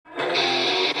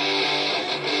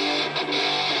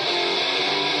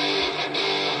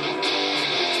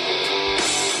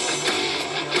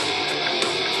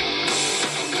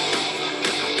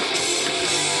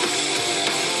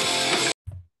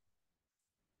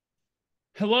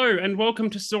Hello and welcome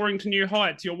to Soaring to New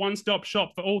Heights, your one-stop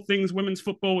shop for all things women's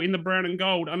football in the brown and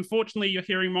gold. Unfortunately, you're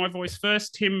hearing my voice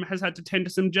first. Tim has had to tend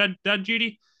to some dad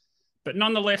duty, but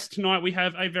nonetheless, tonight we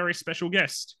have a very special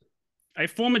guest. A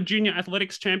former junior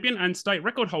athletics champion and state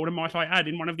record holder, might I add,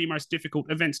 in one of the most difficult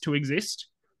events to exist.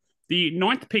 The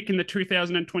ninth pick in the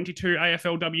 2022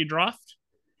 AFLW draft.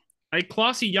 A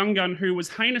classy young gun who was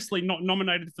heinously not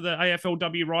nominated for the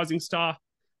AFLW Rising Star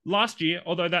last year,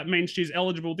 although that means she's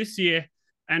eligible this year.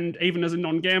 And even as a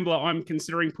non-gambler, I'm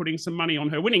considering putting some money on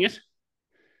her winning it.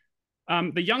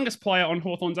 The youngest player on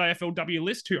Hawthorn's AFLW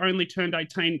list, who only turned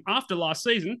 18 after last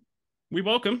season, we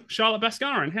welcome Charlotte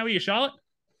Baskaran. How are you, Charlotte?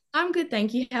 I'm good,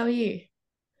 thank you. How are you?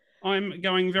 I'm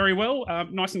going very well.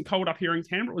 Nice and cold up here in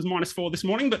Canberra. It was -4 this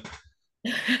morning, but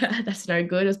That's no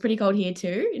good. It was pretty cold here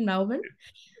too in Melbourne.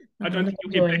 I don't I'm think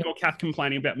you'll hear enjoying Beck or Kath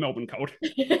complaining about Melbourne cold.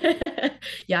 it.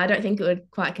 Yeah, I don't think it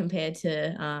would quite compare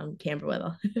to Canberra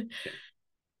weather.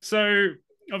 So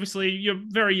obviously you're a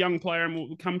very young player, and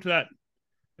we'll come to that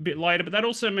a bit later. But that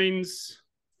also means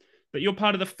that you're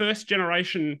part of the first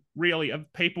generation, really, of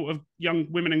people, of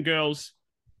young women and girls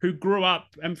who grew up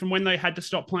and from when they had to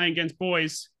stop playing against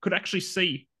boys could actually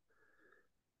see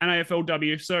an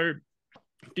AFLW. So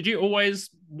did you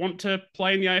always want to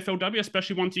play in the AFLW,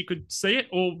 especially once you could see it,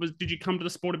 or did you come to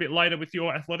the sport a bit later with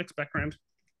your athletics background?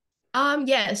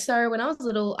 Yeah, so when I was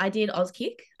little, I did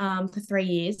Auskick for 3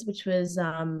 years, which was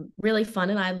really fun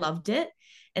and I loved it.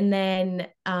 And then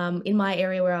in my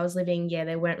area where I was living, yeah,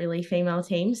 there weren't really female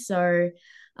teams. So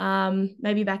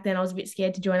maybe back then I was a bit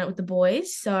scared to join up with the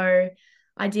boys. So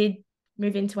I did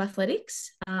move into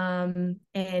athletics and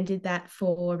did that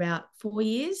for about 4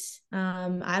 years.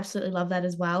 I absolutely love that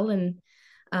as well. And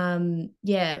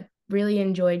yeah, really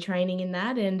enjoyed training in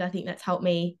that. And I think that's helped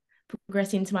me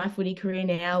progress into my footy career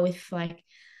now with like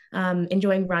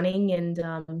enjoying running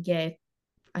and yeah,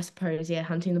 I suppose yeah,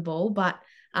 hunting the ball. But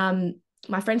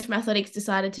my friends from athletics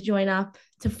decided to join up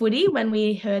to footy when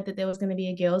we heard that there was going to be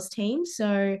a girls team.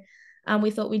 So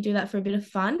we thought we'd do that for a bit of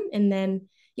fun, and then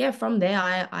yeah, from there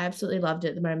I absolutely loved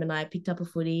it. The moment I picked up a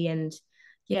footy and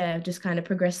yeah, just kind of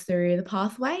progressed through the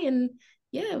pathway, and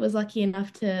yeah, I was lucky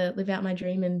enough to live out my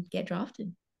dream and get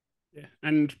drafted. Yeah.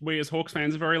 And we as Hawks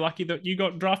fans are very lucky that you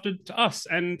got drafted to us.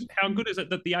 And how good is it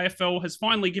that the AFL has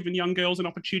finally given young girls an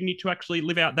opportunity to actually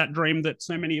live out that dream that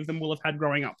so many of them will have had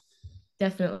growing up?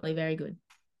 Definitely very good.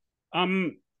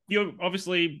 Um, you're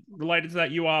obviously related to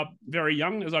that. You are very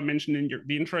young, as I mentioned in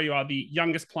the intro. You are the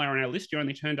youngest player on our list. You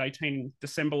only turned 18 in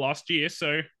December last year,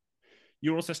 so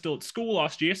you're also still at school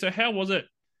last year. So how was it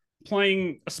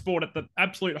playing a sport at the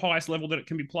absolute highest level that it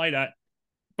can be played at,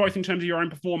 both in terms of your own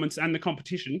performance and the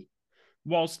competition,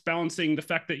 whilst balancing the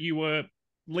fact that you were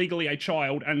legally a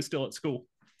child and still at school?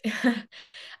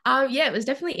 Yeah, it was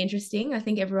definitely interesting. I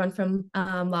think everyone from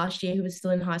last year who was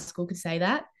still in high school could say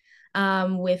that.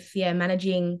 With yeah,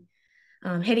 managing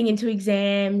heading into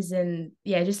exams and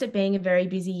yeah, just it being a very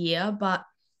busy year. But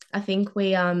I think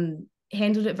we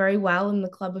handled it very well, and the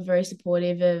club were very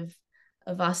supportive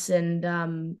of us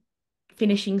and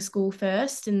finishing school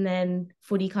first, and then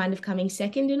footy kind of coming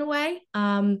second in a way.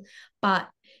 But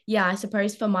yeah, I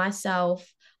suppose for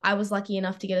myself, I was lucky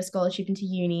enough to get a scholarship into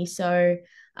uni, so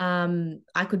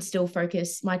I could still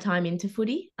focus my time into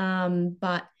footy.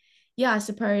 But yeah, I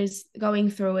suppose going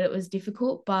through it, it was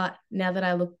difficult. But now that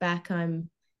I look back, I'm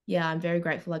very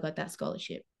grateful I got that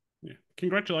scholarship. Yeah.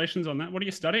 Congratulations on that. What are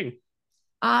you studying?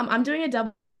 I'm doing a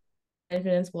double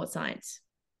management and sports science.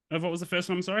 What was the first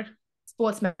one? I'm sorry.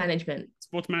 Sports management.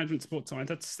 Sports management, sports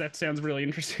science. That sounds really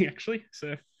interesting, actually.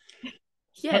 So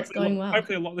Yeah, it's going well.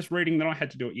 hopefully a lot less reading than I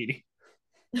had to do at uni.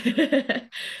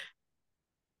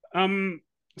 Um,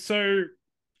 so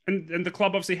and the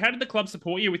club, obviously, how did the club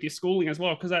support you with your schooling as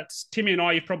well? Because that's Timmy and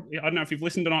I. You've probably, I don't know if you've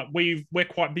listened tonight. We're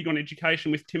quite big on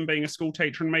education, with Tim being a school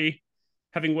teacher and me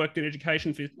having worked in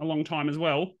education for a long time as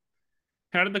well.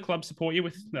 How did the club support you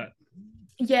with that?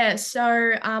 Yeah,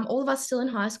 so all of us still in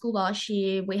high school last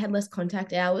year, we had less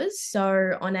contact hours.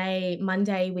 So on a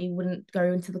Monday, we wouldn't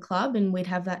go into the club, and we'd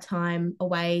have that time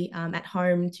away at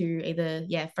home to either,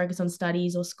 yeah, focus on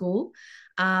studies or school.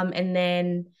 And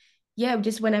then, yeah,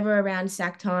 just whenever around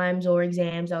sack times or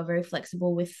exams, I was very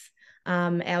flexible with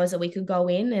hours that we could go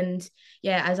in. And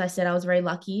yeah, as I said, I was very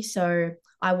lucky. So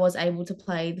I was able to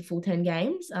play the full 10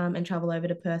 games and travel over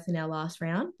to Perth in our last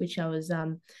round, which I was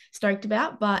stoked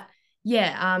about. But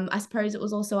yeah, I suppose it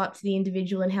was also up to the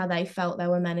individual and how they felt they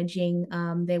were managing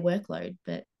their workload.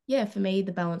 But yeah, for me,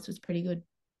 the balance was pretty good.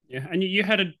 Yeah, and you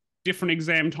had a different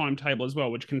exam timetable as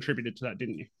well, which contributed to that,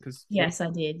 didn't you? Because Yes, I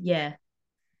did. Yeah.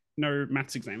 no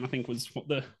maths exam, I think, was what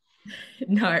the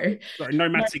No. sorry, no No.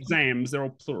 maths exams. They're all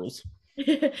plurals.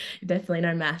 Definitely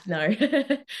no math, no.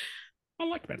 I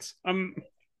like maths.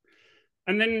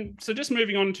 And then so just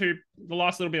moving on to the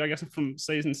last little bit, I guess, from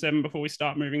season 7 before we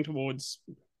start moving towards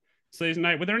season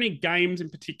 8. Were there any games in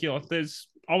particular?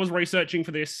 I was researching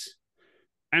for this,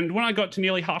 and when I got to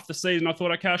nearly half the season, I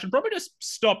thought, okay, I should probably just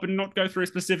stop and not go through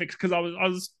specifics because I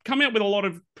was coming up with a lot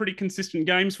of pretty consistent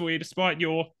games for you, despite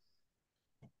your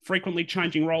frequently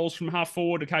changing roles from half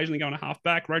forward, occasionally going to half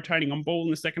back, rotating on ball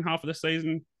in the second half of the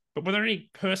season. But were there any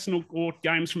personal or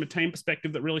games from a team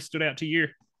perspective that really stood out to you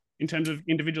in terms of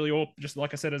individually or just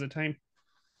like I said as a team?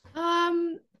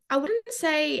 Um, I wouldn't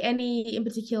say any in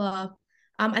particular.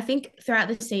 I think throughout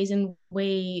the season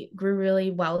we grew really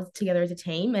well together as a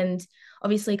team, and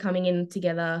obviously coming in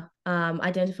together,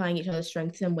 identifying each other's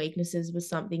strengths and weaknesses was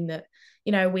something that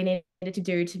we needed to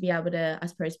do to be able to, I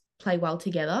suppose, play well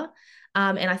together.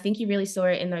 And I think you really saw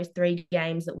it in those 3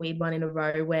 games that we'd won in a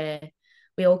row, where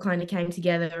we all kind of came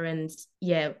together, and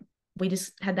yeah, we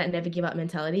just had that never give up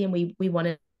mentality, and we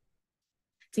wanted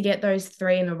to get those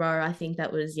 3 in a row. I think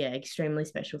that was extremely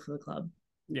special for the club.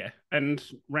 Yeah, and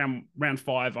round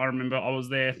 5, I remember I was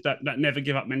there. That never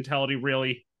give up mentality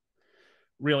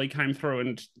really came through.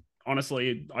 And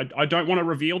honestly, I don't want to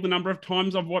reveal the number of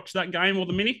times I've watched that game or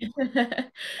the mini.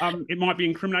 It might be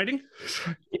incriminating.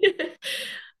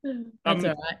 That's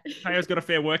all right. Tayo's got a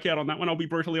fair workout on that one. I'll be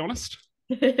brutally honest.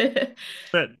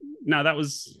 But no, that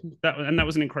was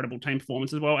an incredible team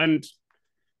performance as well. And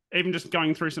even just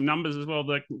going through some numbers as well,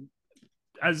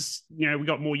 as we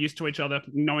got more used to each other,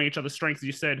 knowing each other's strengths, as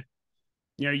you said,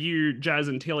 you, Jazz,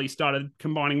 and Tilly started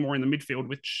combining more in the midfield,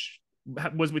 which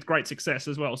was with great success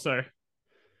as well. So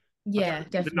yeah,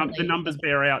 definitely. The numbers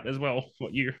bear out as well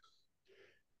what you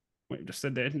just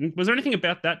said there. Was there anything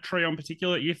about that trio in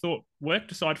particular that you thought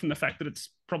worked, aside from the fact that it's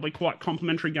probably quite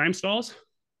complementary game styles?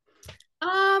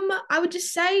 I would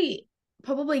just say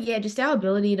probably, just our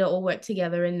ability to all work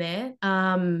together in there.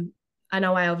 I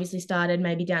know I obviously started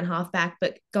maybe down half back,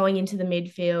 but going into the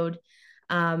midfield,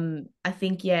 I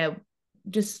think,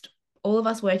 just all of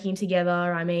us working together.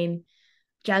 I mean,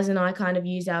 Jazz and I kind of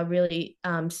use our really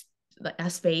our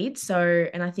speed. So,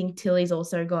 and I think Tilly's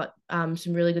also got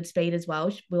some really good speed as well.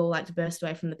 We all like to burst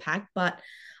away from the pack, but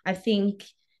I think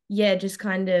just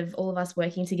kind of all of us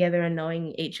working together and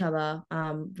knowing each other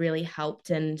really helped,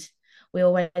 and we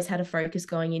always had a focus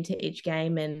going into each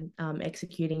game, and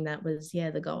executing that was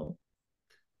the goal.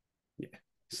 Yeah.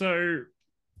 So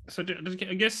I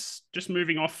guess just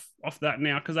moving off that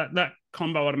now, because that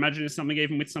combo I'd imagine is something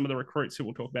even with some of the recruits who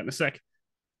we'll talk about in a sec,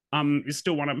 is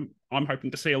still one I'm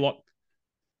hoping to see a lot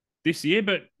this year.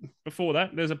 But before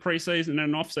that, there's a pre-season and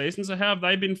an off-season. So how have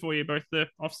they been for you, both the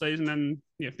off-season and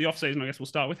the off-season? I guess we'll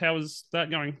start with, how is that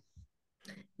going?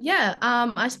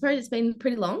 I suppose it's been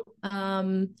pretty long.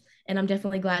 And I'm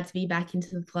definitely glad to be back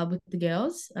into the club with the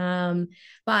girls.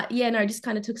 But just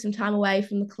kind of took some time away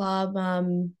from the club.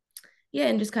 And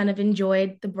just kind of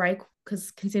enjoyed the break,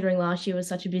 because considering last year was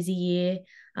such a busy year,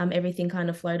 everything kind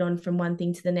of flowed on from one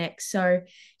thing to the next. So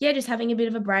just having a bit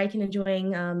of a break and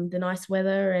enjoying the nice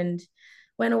weather, and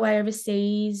went away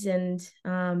overseas, and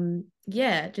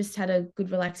just had a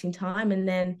good relaxing time. And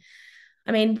then,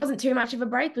 I mean, it wasn't too much of a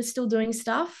break, was still doing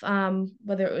stuff,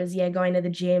 whether it was going to the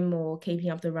gym or keeping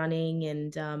up the running,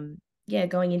 and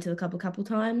going into the club a couple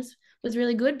times was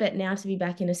really good. But now to be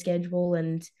back in a schedule,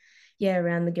 and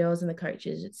around the girls and the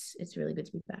coaches, it's really good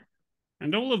to be back.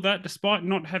 And all of that despite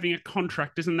not having a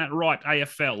contract, isn't that right,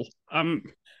 AFL?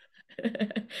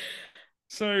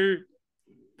 So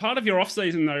part of your off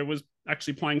season though was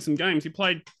actually playing some games. You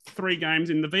played 3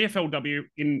 games in the VFLW,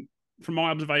 from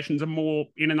my observations, are more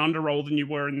in an under role than you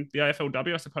were in the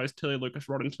AFLW. I suppose Tilly Lucas,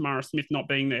 Rod, and Tamara Smith not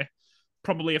being there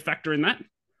probably a factor in that.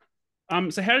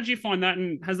 So how did you find that,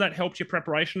 and has that helped your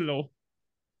preparation at all?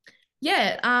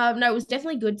 No, it was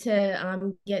definitely good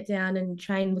to get down and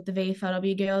train with the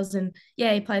VFLW girls, and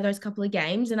play those couple of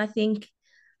games. And I think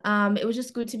it was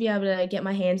just good to be able to get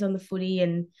my hands on the footy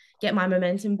and get my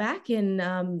momentum back,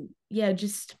 and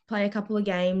just play a couple of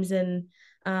games, and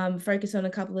focus on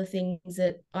a couple of things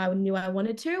that I knew I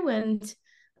wanted to. And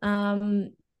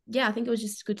I think it was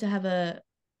just good to have a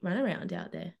run around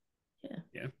out there.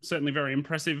 Yeah, certainly very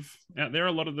impressive out there.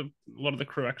 A lot of the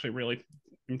crew actually really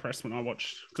impressed when I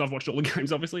watched, because I've watched all the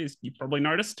games, obviously, as you probably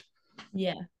noticed.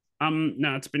 No,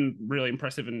 it's been really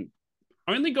impressive, and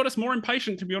only got us more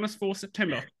impatient, to be honest, for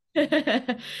September.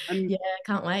 And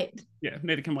can't wait. Yeah,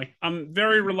 neither can we.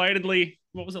 Very relatedly,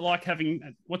 what's it like having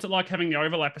the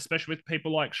overlap, especially with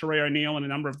people like Cherie O'Neill and a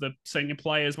number of the senior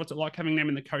players? What's it like having them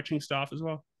in the coaching staff as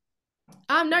well?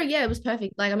 It was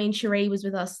perfect. Like, I mean, Cherie was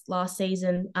with us last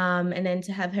season, and then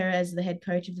to have her as the head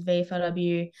coach of the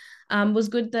VFLW was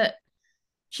good. That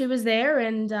she was there,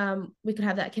 and we could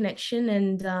have that connection,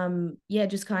 and yeah,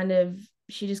 just kind of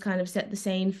she just kind of set the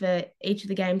scene for each of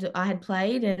the games that I had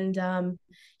played, and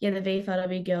yeah, the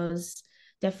VFLW girls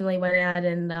definitely went out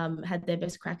and had their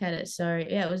best crack at it. So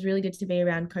yeah, it was really good to be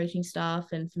around coaching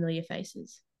staff and familiar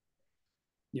faces.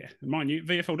 Yeah, mind you,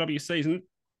 VFLW season,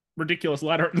 ridiculous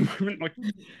ladder at the moment. Like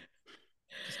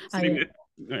just sitting I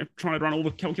there, trying to run all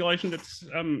the calculations.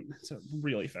 It's a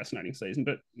really fascinating season.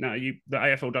 But no, the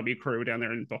AFLW crew down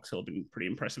there in Box Hill have been pretty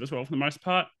impressive as well for the most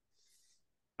part.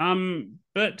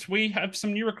 But we have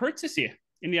some new recruits this year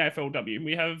in the AFLW.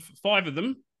 We have 5 of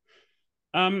them.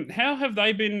 How have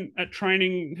they been at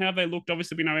training? How have they looked?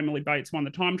 Obviously, we know Emily Bates won the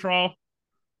time trial.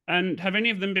 And have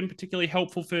any of them been particularly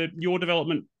helpful for your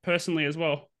development personally as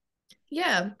well?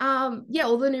 Yeah,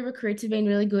 all the new recruits have been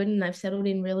really good and they've settled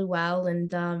in really well. And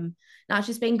no, it's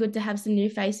just been good to have some new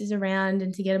faces around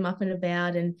and to get them up and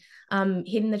about, and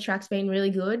hitting the track's been really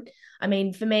good. I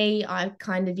mean, for me, I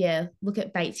kind of, yeah, look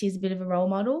at Batesy as a bit of a role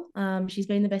model. She's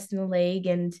been the best in the league,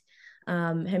 and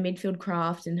her midfield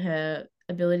craft and her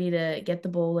ability to get the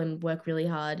ball and work really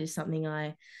hard is something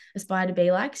I aspire to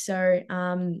be like. So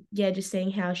yeah, just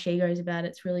seeing how she goes about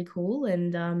it's really cool.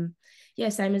 And yeah,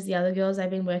 same as the other girls, they've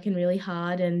been working really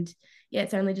hard, and yeah,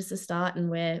 it's only just a start, and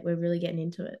we're really getting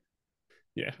into it.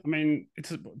 Yeah, I mean,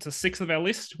 it's a sixth of our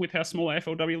list with how small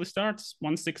AFLW list are. It's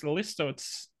 1/6 of the list, so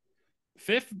it's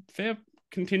fair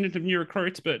contingent of new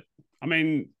recruits. But I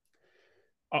mean,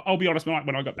 I'll be honest,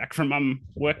 when I got back from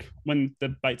work when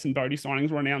the Bates and Bodie signings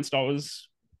were announced, I was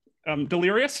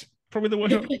delirious. Probably the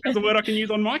word I can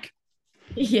use on mic.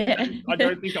 Yeah. I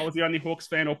don't think I was the only Hawks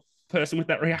fan or person with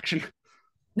that reaction.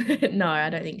 No, I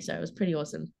don't think so. It was pretty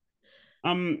awesome.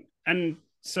 And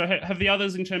so have the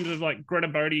others, in terms of like Greta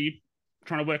Bodie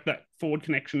trying to work that forward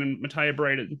connection, and Matea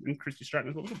Breed and Christy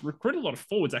Stratton as well, we've recruited a lot of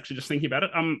forwards actually, just thinking about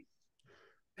it.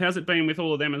 How's it been with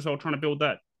all of them as well, trying to build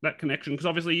that connection? Because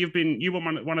obviously you were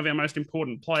one of our most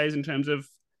important players in terms of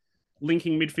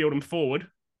linking midfield and forward.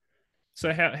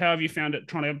 So how have you found it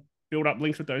trying to build up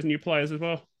links with those new players as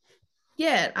well?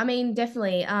 Yeah, I mean,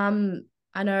 definitely.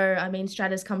 I know, I mean,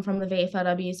 Strata's come from the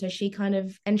VFLW, so she kind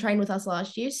of and trained with us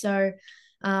last year. So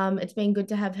it's been good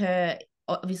to have her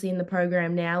obviously in the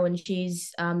program now, and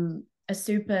she's a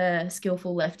super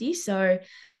skillful lefty. So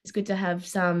it's good to have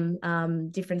some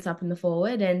difference up in the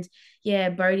forward. And yeah,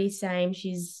 Bodie's same.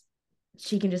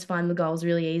 She can just find the goals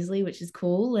really easily, which is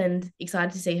cool, and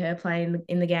excited to see her play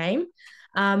in the game.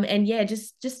 And yeah,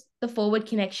 just the forward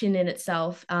connection in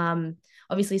itself.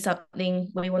 Obviously something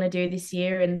we want to do this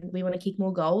year, and we want to kick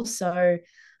more goals. So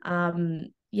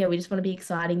yeah, we just want to be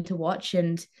exciting to watch,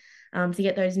 and to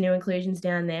get those new inclusions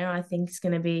down there, I think it's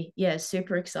going to be, yeah,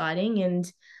 super exciting.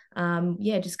 And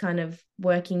yeah, just kind of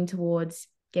working towards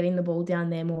getting the ball down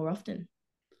there more often.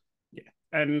 Yeah,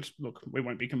 and look, we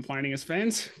won't be complaining as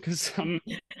fans because when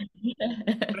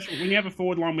you have a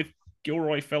forward line with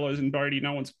Gilroy, Fellows, and Bodie,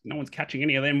 no one's catching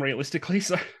any of them realistically.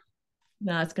 So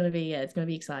No, it's gonna be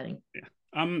exciting. yeah.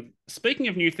 Speaking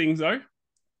of new things though,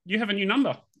 you have a new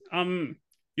number.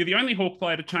 You're the only Hawk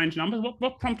player to change numbers.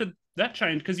 What prompted that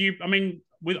change? Because I mean,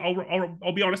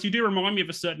 I'll be honest, you do remind me of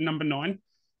a certain number 9,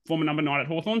 former number 9 at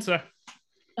Hawthorn. So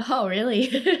Oh,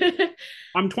 really?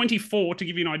 I'm 24 to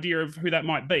give you an idea of who that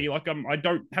might be. Like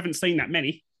I haven't seen that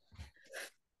many.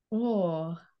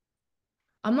 Oh,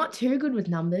 I'm not too good with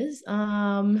numbers.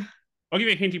 I'll give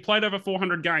you a hint. He played over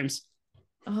 400 games.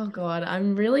 Oh God,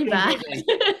 I'm really bad.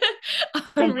 I'm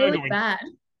Sean really Burgoyne. bad.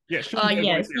 Yeah, Sean Oh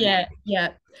Burgoyne. yes, yeah.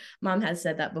 Mum has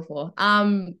said that before.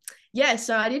 Yeah,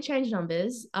 so I did change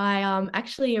numbers. I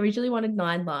actually originally wanted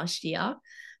 9 last year,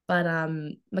 but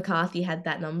McCarthy had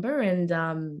that number,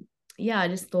 and yeah, I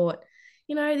just thought,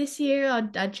 this year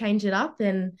I'd change it up,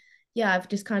 and yeah, I've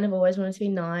just kind of always wanted to be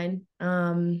 9.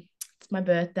 It's my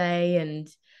birthday, and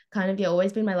kind of, yeah,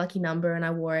 always been my lucky number, and I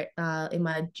wore it in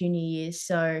my junior years.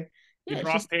 So Your yeah, it's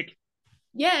draft just, pick.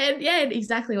 yeah,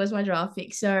 exactly. It was my draft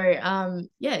pick. So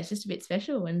yeah, it's just a bit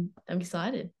special, and I'm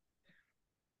excited.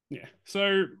 Yeah.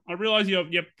 So I realize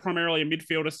you're primarily a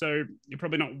midfielder, so you're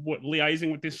probably not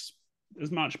liaising with this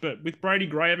as much. But with Brady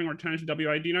Gray having returned to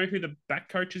WA, do you know who the back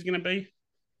coach is going to be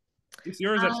this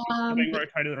year? Or is that still being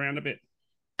rotated around a bit?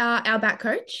 Our back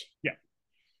coach. Yeah.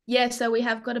 Yeah, so we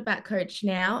have got a back coach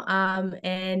now.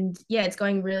 And yeah, it's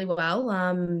going really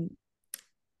well.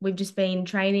 We've just been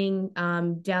training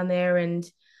down there, and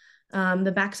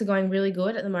the backs are going really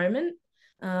good at the moment.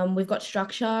 We've got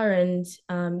structure, and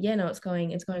yeah, no, it's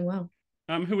going well.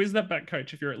 Who is that back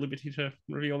coach? If you're at liberty to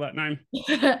reveal that name.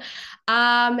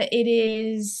 It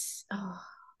is. Oh,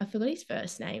 I forgot his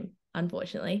first name.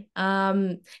 Unfortunately,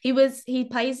 he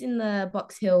plays in the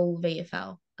Box Hill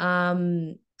VFL.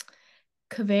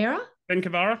 Kavera? Ben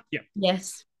Cavara? Yeah.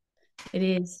 Yes, it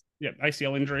is. Yeah,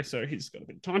 ACL injury, so he's got a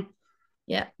bit of time.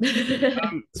 Yeah.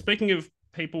 Speaking of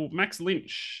people, Max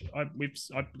Lynch, I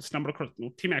stumbled across,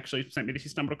 well, Tim actually sent me this, he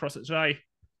stumbled across it today,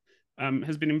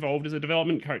 has been involved as a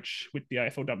development coach with the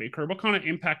AFLW crew. What kind of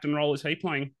impact and role is he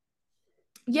playing?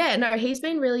 Yeah, no, he's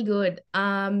been really good.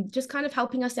 Just kind of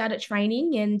helping us out at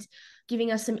training and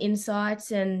giving us some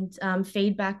insights and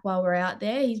feedback while we're out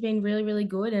there. He's been really, really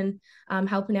good and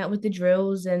helping out with the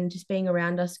drills and just being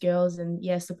around us girls and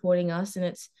yeah, supporting us. And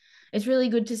it's really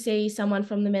good to see someone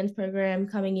from the men's program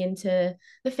coming into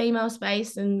the female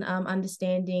space and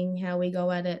understanding how we go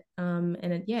at it.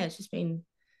 Yeah, it's been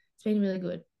really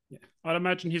good. Yeah. I'd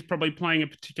imagine he's probably playing a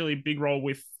particularly big role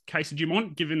with Casey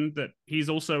Dumont, given that he's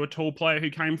also a tall player who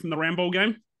came from the Ramble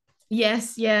game.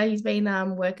 Yes, yeah, he's been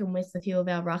working with a few of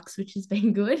our rucks, which has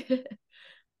been good.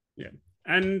 Yeah.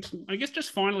 And I guess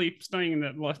just finally staying in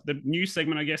the news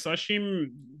segment, I guess, I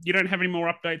assume you don't have any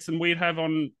more updates than we'd have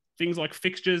on things like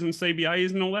fixtures and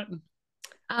CBAs and all that?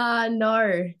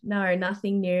 No,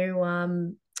 nothing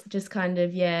new. Just kind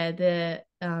of, yeah, the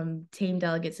team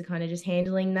delegates are kind of just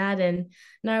handling that. And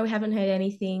no, we haven't heard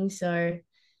anything. So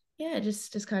yeah,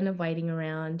 just kind of waiting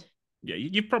around. Yeah,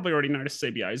 you've probably already noticed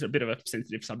CBAs are a bit of a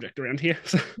sensitive subject around here.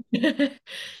 So.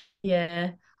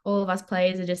 Yeah, all of us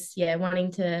players are just, yeah,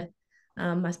 wanting to,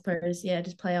 I suppose, yeah,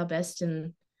 just play our best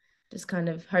and just kind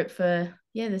of hope for,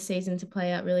 yeah, the season to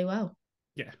play out really well.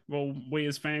 Yeah, well, we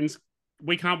as fans,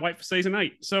 we can't wait for season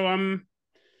 8. So,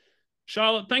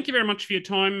 Charlotte, thank you very much for your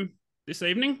time this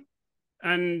evening.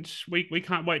 And we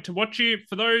can't wait to watch you.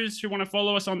 For those who want to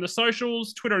follow us on the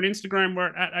socials, Twitter and Instagram,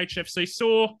 we're at HFC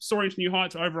Soar, Soaring to New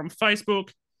Heights over on Facebook.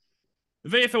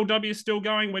 The VFLW is still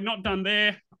going. We're not done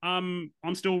there. I'm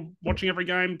still watching every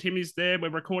game. Timmy's there. We're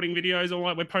recording videos. All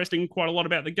that. We're posting quite a lot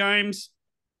about the games.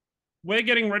 We're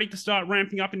getting ready to start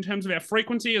ramping up in terms of our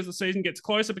frequency as the season gets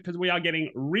closer because we are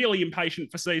getting really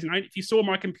impatient for season 8. If you saw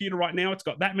my computer right now, it's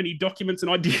got that many documents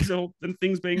and ideas and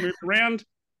things being moved around.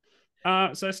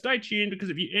 So stay tuned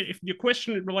because if your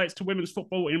question relates to women's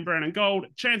football in brown and gold,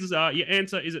 chances are your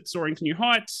answer is at Soaring to New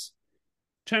Heights.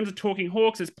 In terms of Talking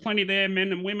Hawks, there's plenty there,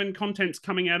 men and women. Content's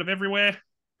coming out of everywhere.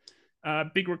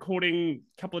 Big recording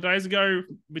a couple of days ago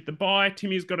with the bye.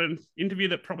 Timmy's got an interview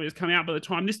that probably has come out by the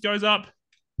time this goes up.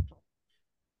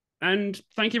 And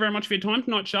thank you very much for your time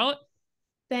tonight, Charlotte.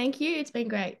 Thank you. It's been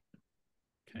great.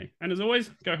 Okay. And as always,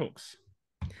 go Hawks.